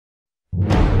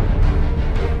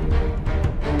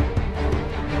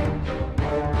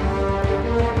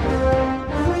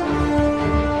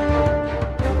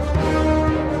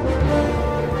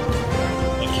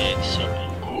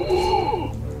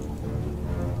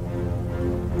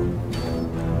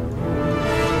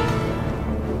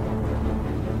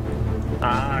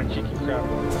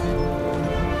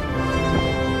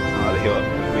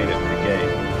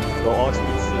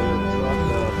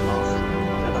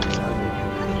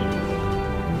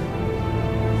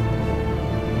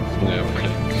Yeah, okay,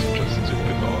 just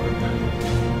stupid arm.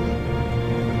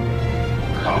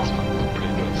 It's fun to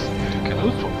play those. You can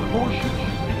have fun. Oh shit!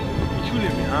 He's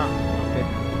shooting me, huh? Okay.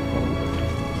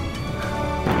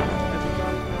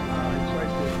 I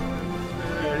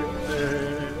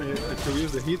tried to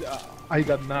use the hit. I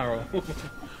got narrow.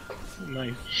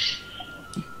 Nice.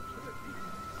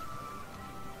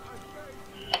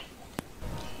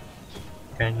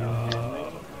 Can you hear me?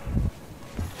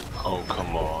 Oh,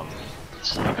 come on.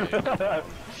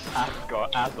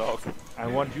 Azog. I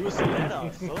want you as a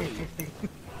ladder, sorry.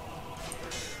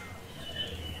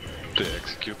 They're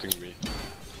executing me.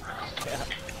 Ja.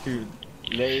 Dude,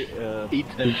 lay, eat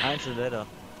an Einzelladder.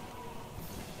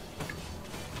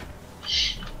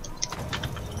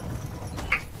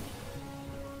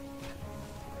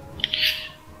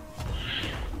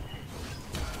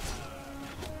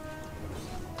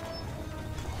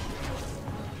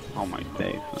 Oh my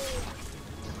days.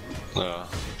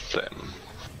 Same.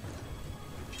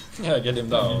 Yeah, get him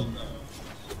down.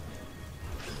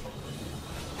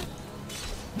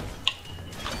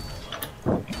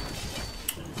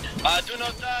 Do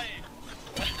not die!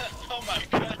 Oh my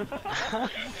god!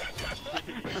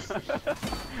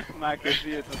 Marcus,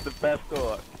 this is the best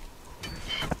door.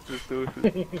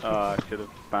 Oh, I should have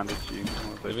bandaged you.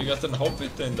 Did we get an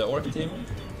hobbit in the orc team?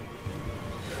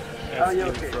 Oh, yeah,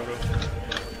 okay.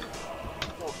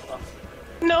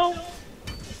 No!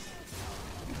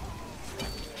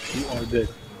 You are dead.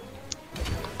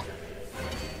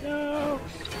 No!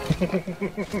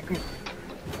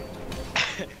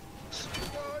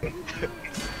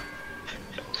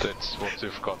 That's what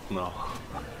you've got now.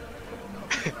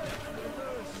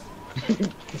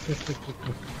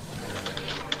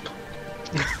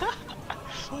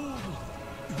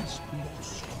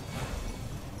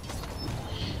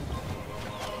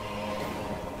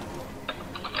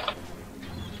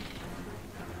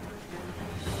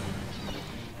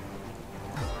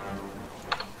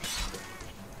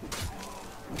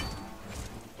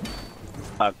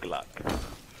 Ugluck.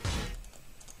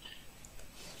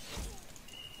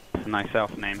 Nice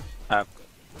elf name. Elf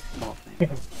name.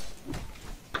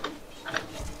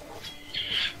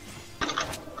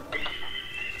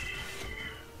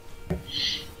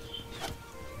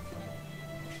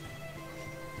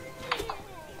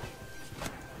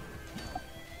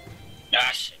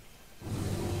 Ah shit.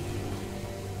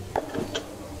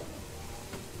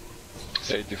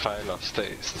 85 left,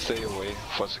 stay away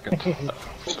for a second.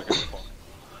 Second spawn.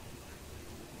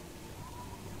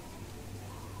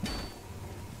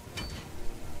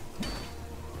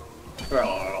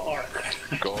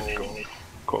 Go.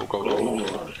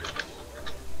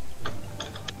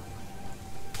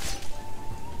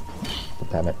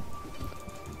 Damn it.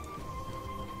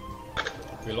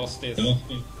 We lost this.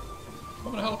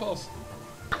 Come and help us.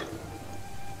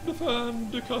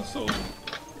 Defend the castle.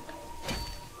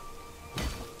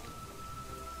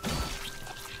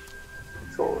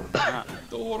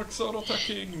 The orcs are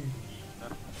attacking.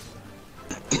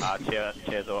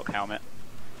 Cheers, orc helmet.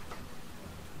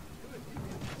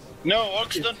 No,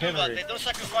 orcs don't do that. Henry. They don't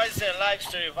sacrifice their lives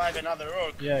to revive another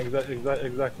orc. Yeah, exactly.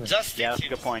 Just Yeah, think that's a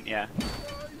good point, yeah.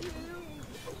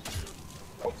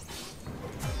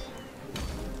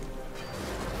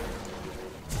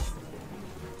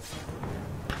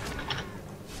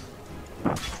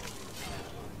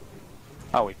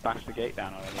 Oh, we bashed the gate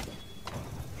down already.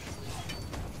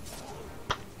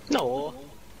 No.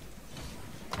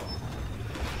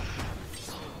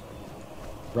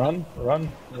 Run.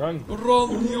 Run,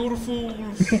 you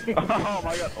fools! Oh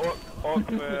my god, orc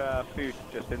food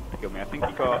just didn't kill me. I think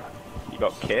he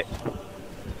got kicked.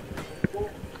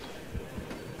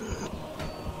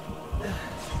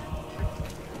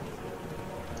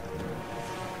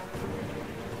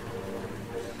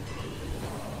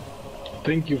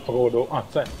 Thank you, Frodo. Ah,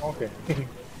 Sam, okay.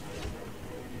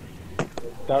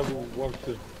 That will work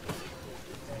too.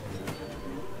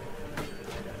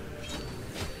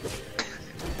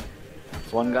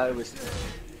 One guy with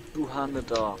 200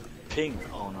 ping.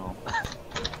 Oh no.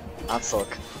 Azog.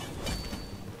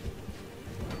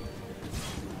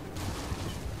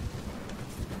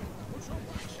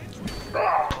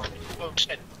 Oh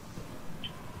shit.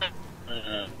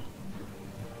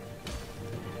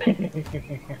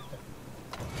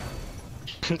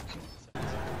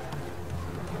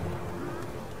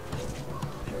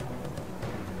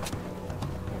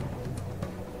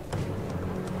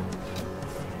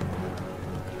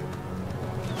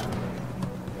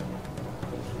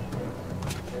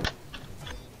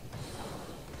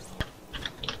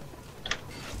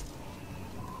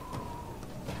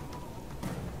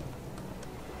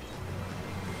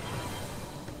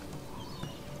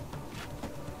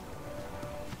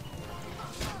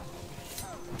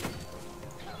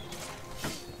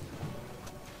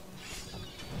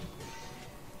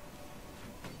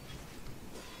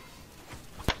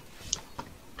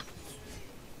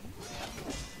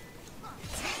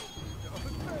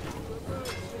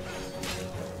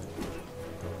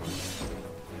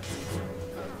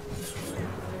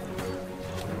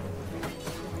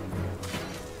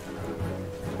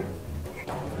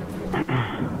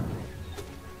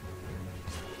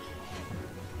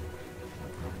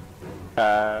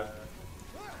 I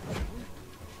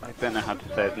don't know how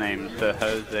to say his name. Sir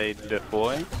Jose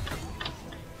Dufoy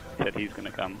said he's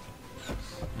gonna come.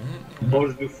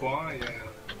 Boris Dufoy, yeah.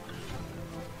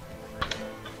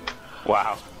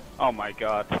 Wow. Oh my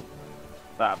god.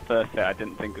 That first hit I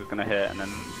didn't think was gonna hit, and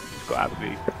then got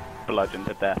absolutely bludgeoned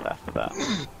to death after that.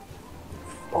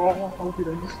 Oh, how did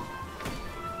I miss?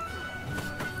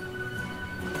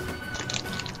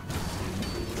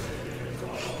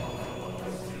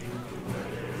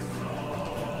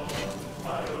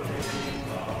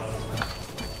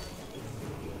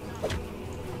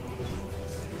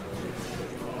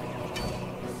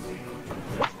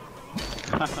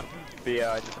 But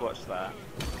yeah, I just watched that.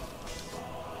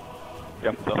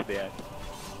 Jumped off the edge.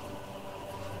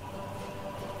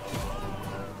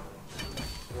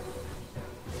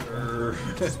 I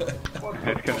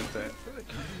was gonna say.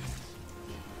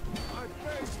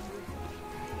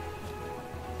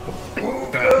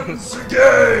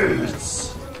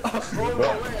 Gates!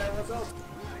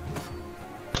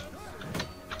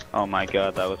 Oh my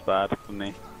god, that was bad for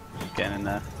me. Just getting in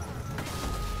there.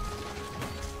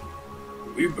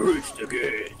 We breached the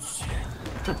gates.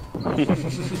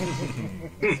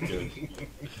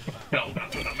 Held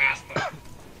up to the master.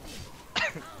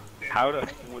 How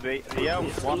the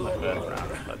Elves won the first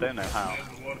round? I don't know how.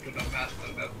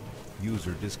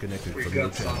 User disconnected We from your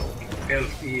got some channel.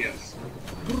 elf ears.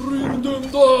 Bring them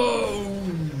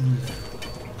down!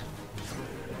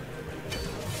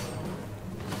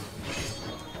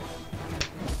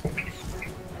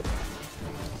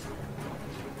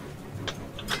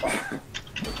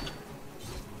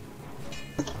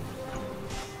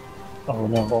 Oh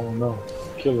no,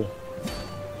 killer.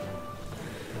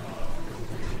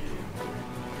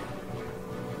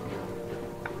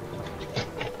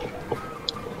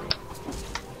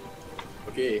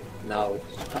 Okay, now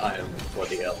I am for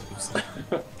the elves.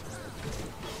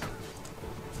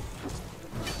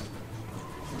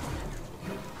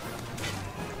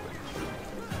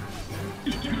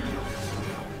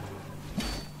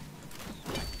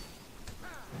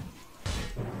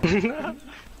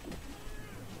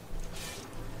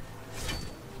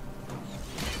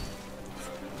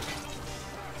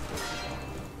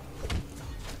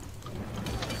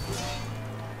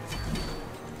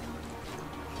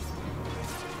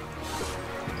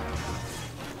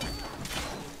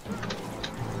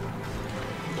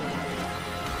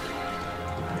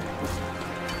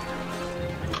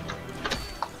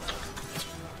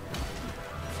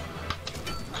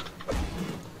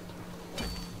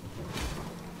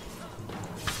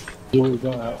 You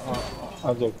don't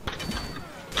look.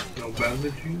 No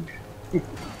bandaging.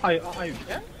 I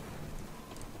yeah?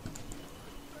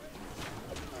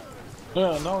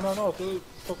 No.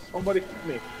 So somebody hit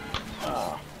me.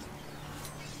 I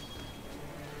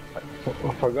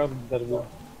forgot that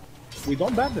we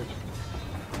don't bandage.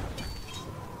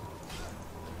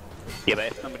 Yeah, but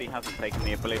if somebody hasn't taken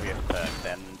the Oblivious perk,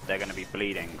 then they're gonna be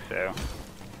bleeding, so...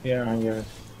 Yeah.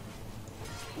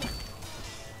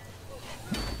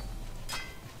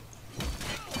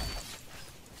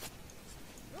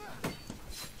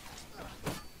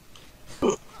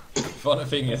 Funny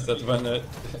thing is that when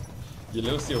you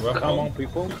lose your weapon, Come on,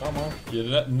 people, come on. you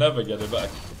never get it back.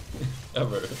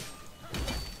 Ever.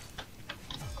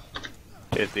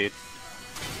 Cheers, dude.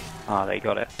 Ah, they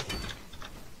got it.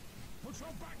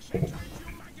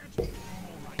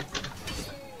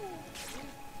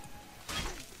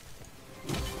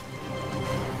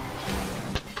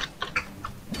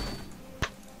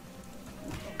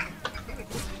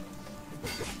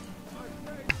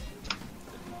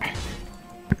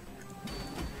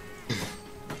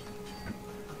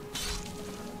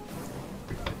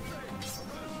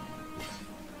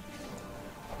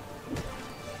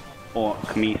 Or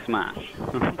can we smash?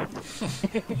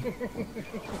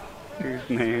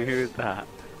 Who's that?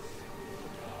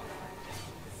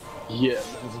 Yeah,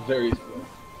 it's very slow.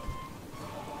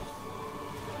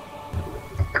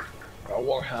 A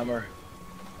warhammer.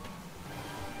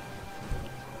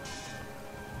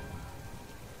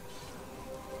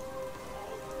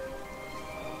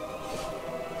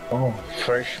 Oh,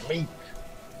 fresh meat.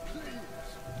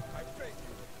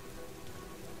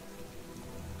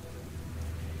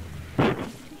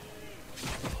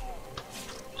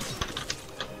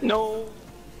 No!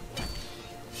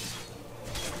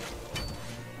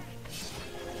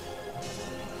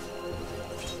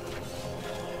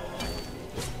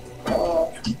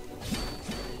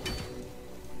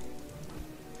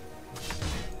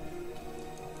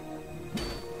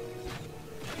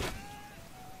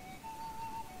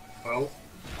 Well,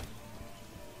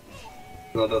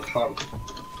 not that hard.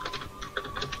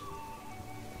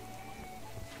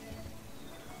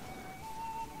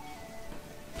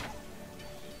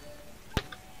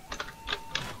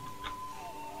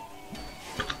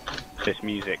 this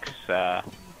music's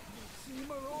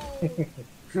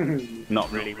not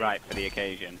really right for the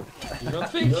occasion. You don't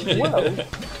think? Well.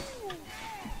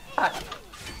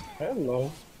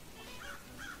 Hello.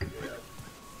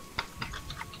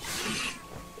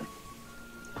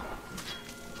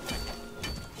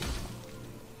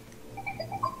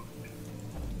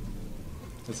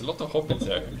 There's a lot of hobbits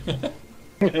here.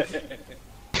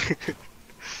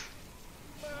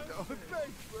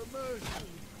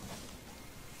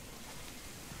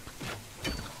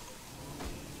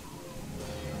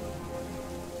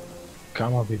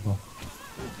 Come on, people.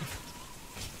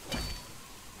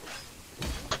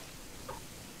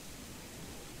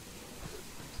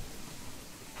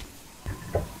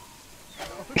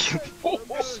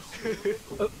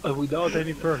 Without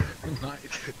any perk.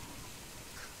 Nice.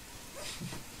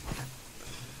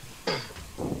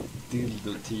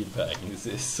 Dildo teabag. This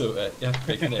is so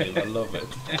epic name. I love it.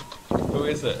 Who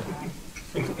is it?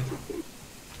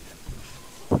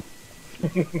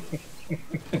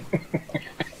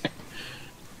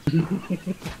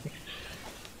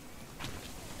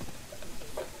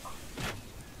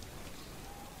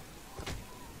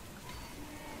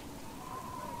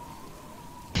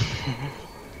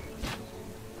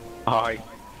 Hi.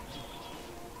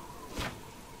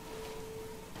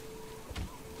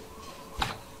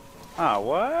 Ah,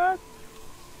 what?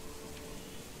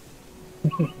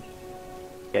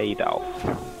 Gate elf.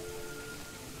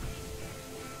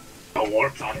 The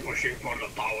orcs are pushing for the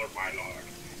tower, my lord.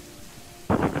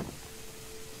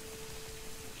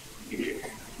 Yeah,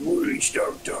 we reached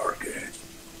our target.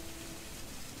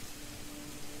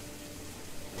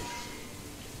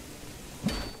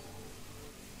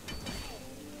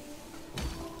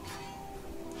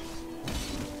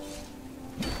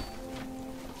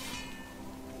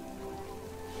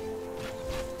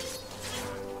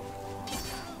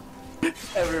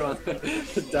 Everyone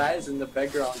dies in the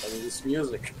background of this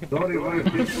music. Sorry, why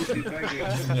people keep begging?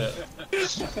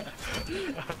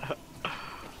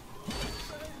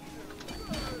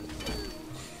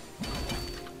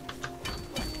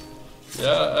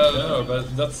 Yeah, I don't know,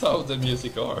 but that's how the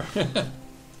music are. I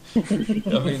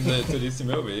mean, to this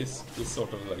movie, it's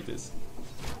sort of like this.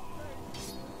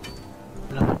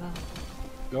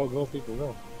 Go, go, people,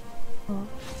 go.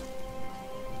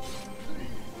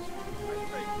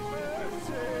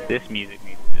 This music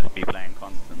needs to just be playing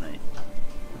constantly.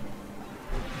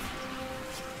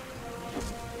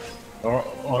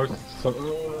 Or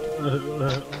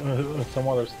some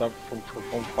other stuff from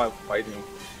fighting.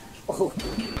 Oh.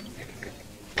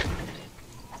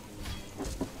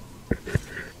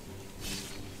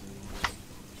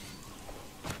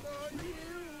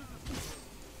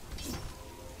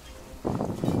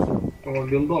 Come on,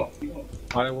 build up.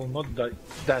 I will not die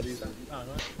that easy.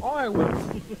 Oh, I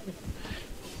will.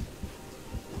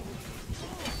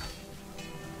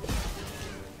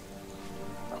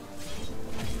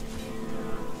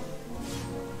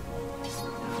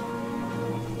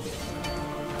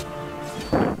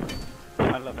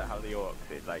 I love it how the orcs,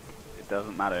 it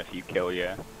doesn't matter if you kill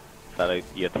your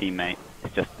teammate.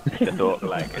 It's just orc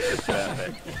like. It's just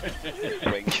perfect.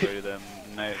 Swing through them.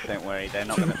 No, don't worry. They're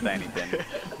not going to say anything.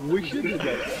 We should do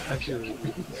that, actually.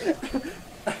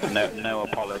 No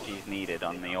apologies needed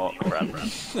on the orc front.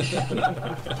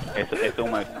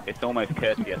 It's almost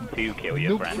courteous to kill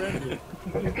your friend.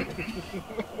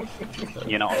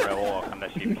 You're not a real orc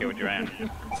unless you've killed your own.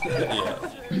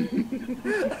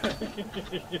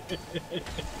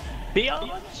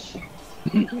 Biatch!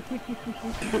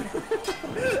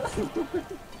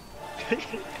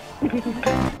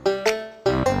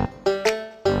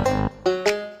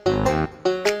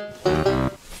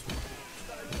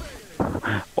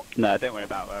 No, don't worry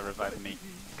about reviving me,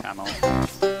 Camel.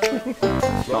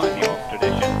 Not in the orc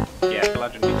tradition. Yeah,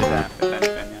 bludgeon me to death if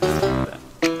anything,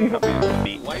 yeah.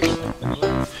 Me.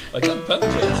 I can't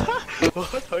penetrate.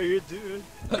 What are you doing?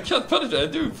 I can't penetrate.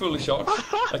 I do fully charged.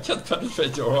 I can't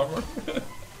penetrate your armor.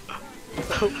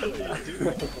 What are you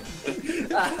doing?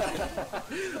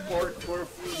 Orc for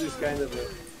food is kind of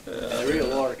a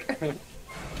real orc.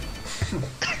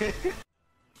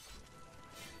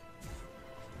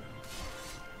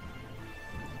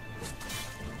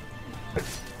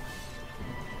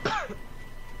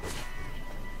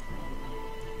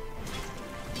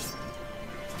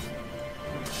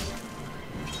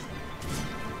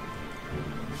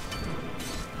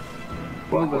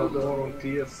 Well, the more on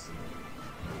TS.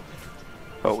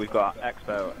 Oh, we've got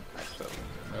Expo.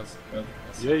 Yes.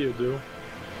 Yeah, you do.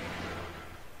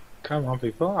 Come on,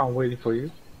 people. I'm waiting for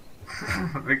you.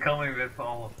 We're coming with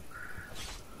all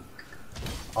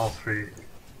three.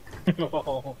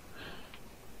 Oh.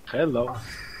 Hello.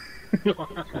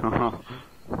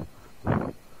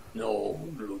 No,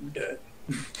 Blunder.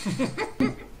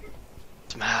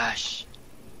 Smash!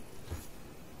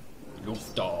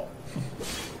 Luftdal.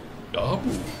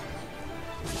 Dabu.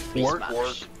 Work.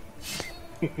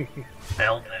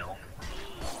 Hell.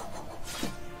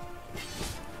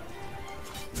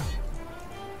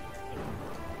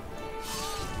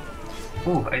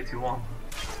 Ooh, 81.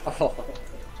 Oh.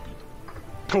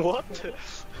 What?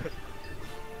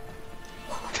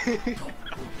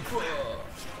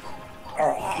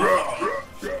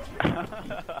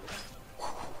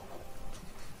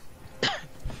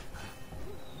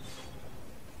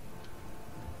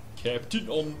 Captain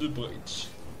on the bridge.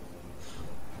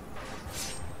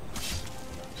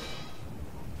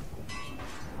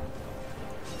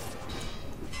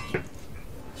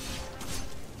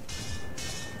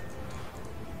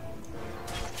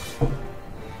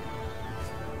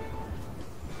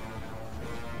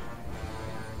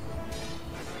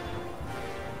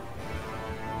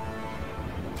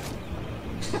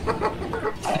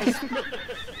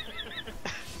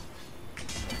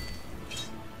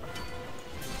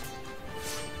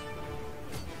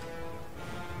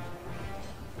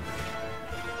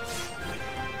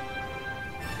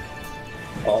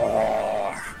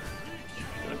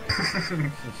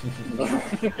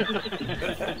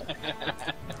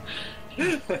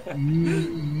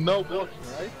 No blocking,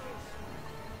 right?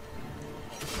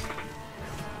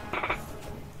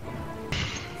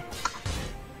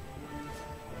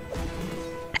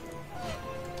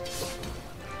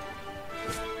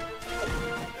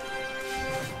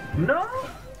 No!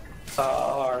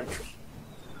 Arg.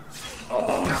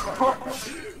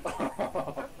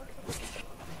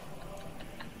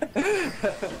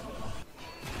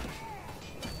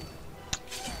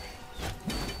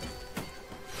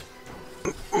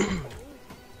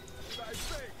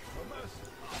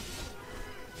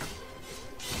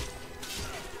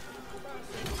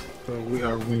 So we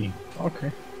are winning.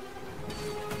 Okay.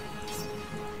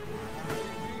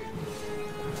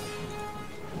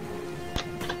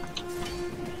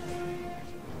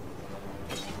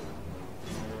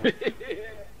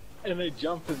 And I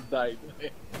jumped and died.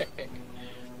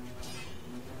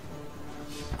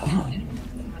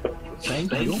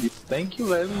 Thank you,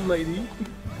 lady.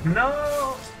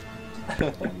 No!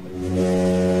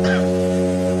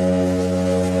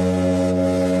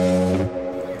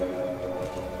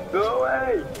 Go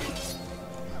away!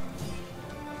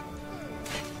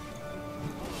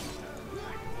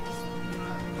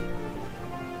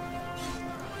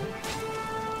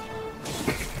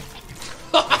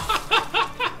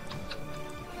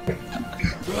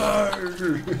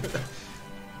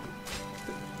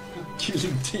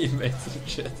 Killing teammates and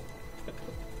shit.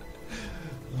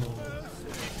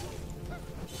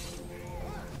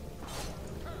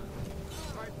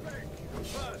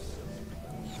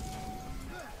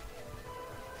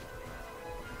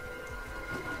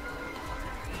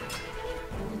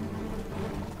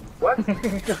 What?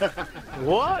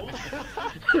 What?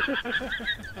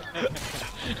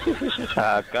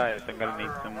 Guys, I'm gonna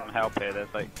need some help here.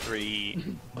 There's like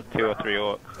two or three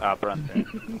orcs. Brunton.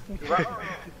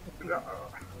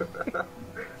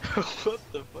 What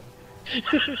the fuck?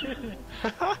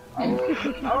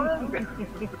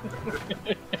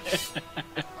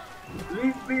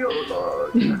 Leave me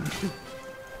alone!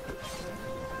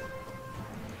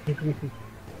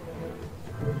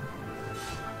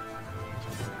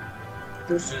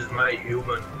 This is my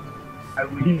human. I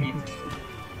will eat.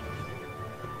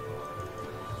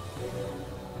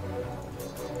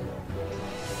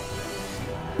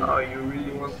 Oh, you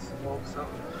really want to smoke some?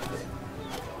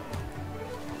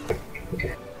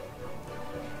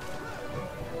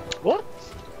 What?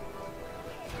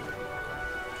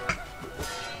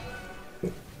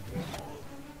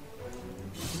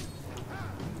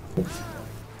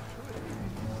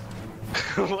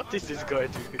 What is this guy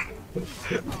doing?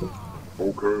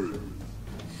 Okay.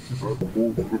 I'm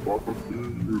supposed to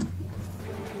you.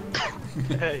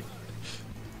 Hey.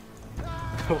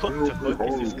 What the fuck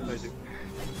is this guy doing?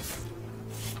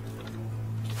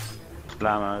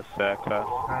 Slammer, circler.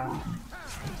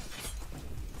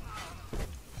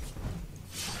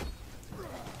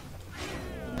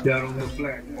 They're on the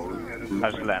flag. I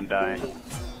just let him die.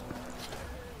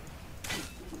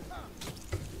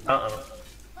 Uh-oh.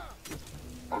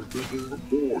 I'm thinking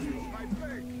before you.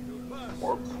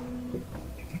 What?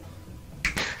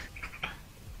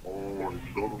 Oh, he's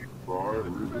gonna die,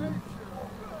 really?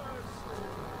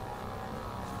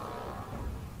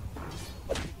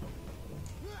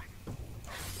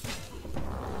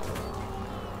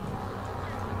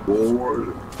 Go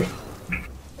away.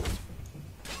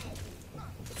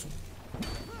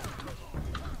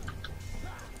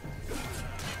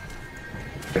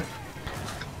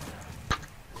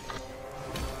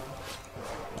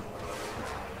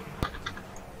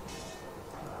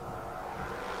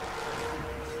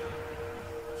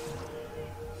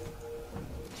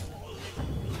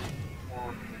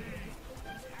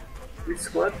 Which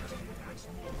squad?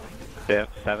 Yeah,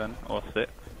 7 or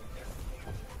 6.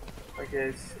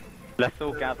 Okay. Let's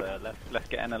all gather. Let's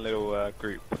get in a little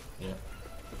group. Yeah.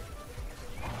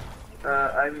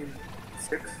 I'm in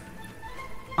 6.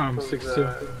 I'm 6 too.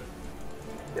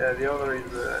 Yeah, the other is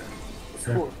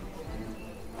 4.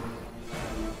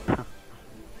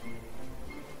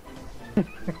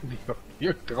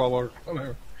 You're taller.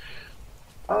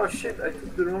 Oh shit, I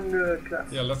took the wrong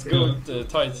class. Yeah, let's go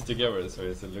tight together so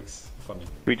it looks funny.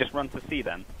 We just run to C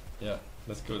then? Yeah,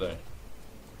 let's go there.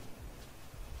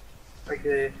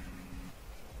 Okay.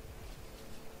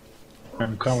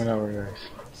 I'm coming over, guys.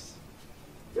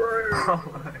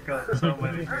 Oh my god, so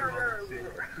many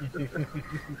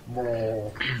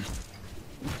people.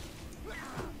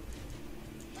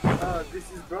 Ah,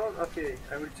 this is brown? Okay,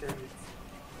 I will change it.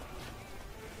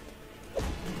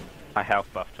 I health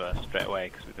buffed her straight away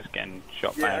because we're just getting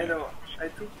shot by. Yeah, I know. I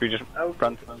took. We just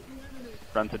run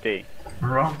to D.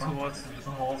 Run towards the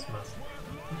horseman.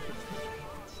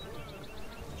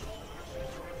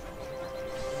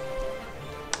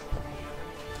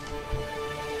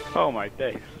 Oh my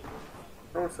days.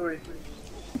 Oh, sorry.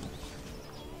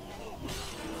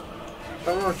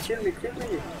 Oh no, kill me, kill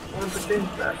me. I want to change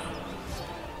that.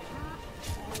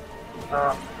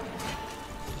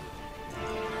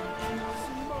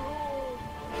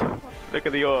 Look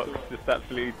at the orcs, just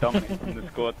absolutely dominating the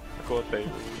score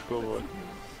table, the scoreboard.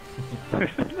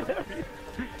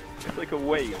 It's like a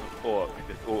wave of orcs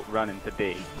just all run into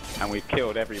D, and we've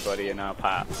killed everybody in our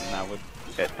path, and now we're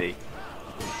at D.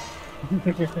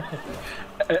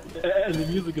 And the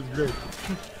music is great.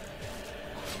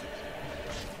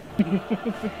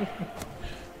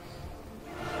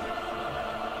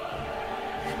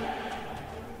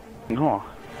 No.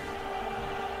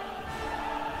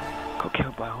 Got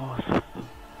killed by a horse. Right,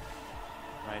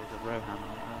 there's a Rohan on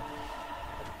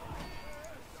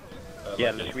there.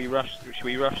 Yeah, should we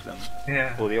rush them?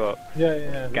 Yeah. All the orcs?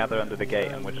 Yeah. Gather under the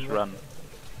gate and we'll just run.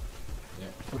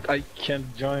 But I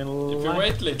can't join If you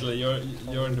wait little,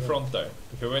 you're in the front there.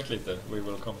 If you wait little, we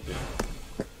will come to you.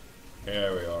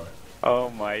 Here we are. Oh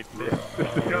my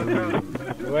Go.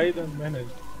 Wait a minute.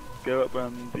 Go up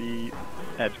on the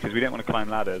edge, because we don't want to climb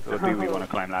ladders, or do we want to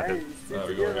climb ladders? Hey, stick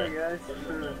together, guys.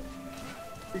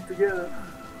 Stick together.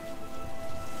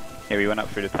 Yeah, we went up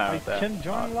through the I towers there. can't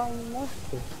join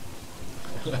last.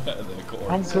 The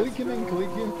I'm clicking and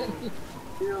clicking.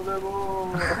 Kill them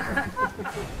all.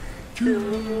 Kill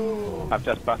them all. I've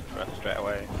just busted us straight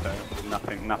away, so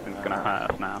nothing's gonna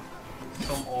hurt us now.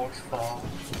 Some orcs fall.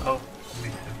 Oh, me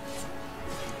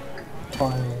too.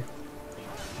 Fine.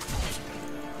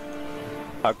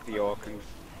 Hug the orc and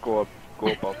go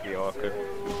above the orc.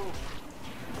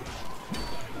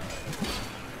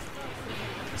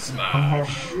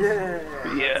 Smash!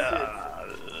 Yeah. Yeah.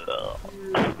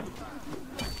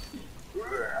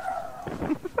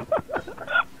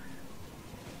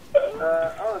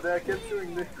 Oh, they are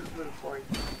capturing this point.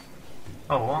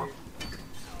 Oh, what?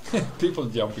 People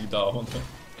jumping down.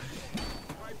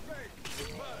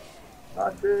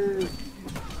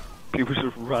 People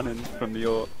just running from the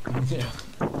orc. Yeah.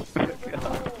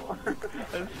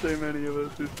 There's so many of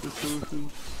us, it's just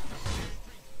awesome.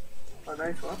 Oh,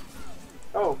 nice one.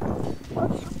 Oh,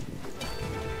 what?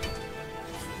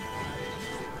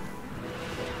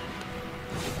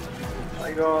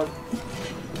 My god.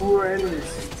 Poor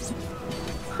enemies.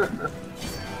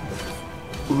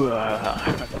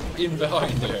 In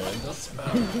behind there, and that's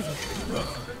smash.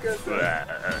 Look at them.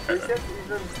 They can't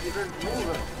even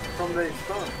move from the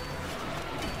spawn.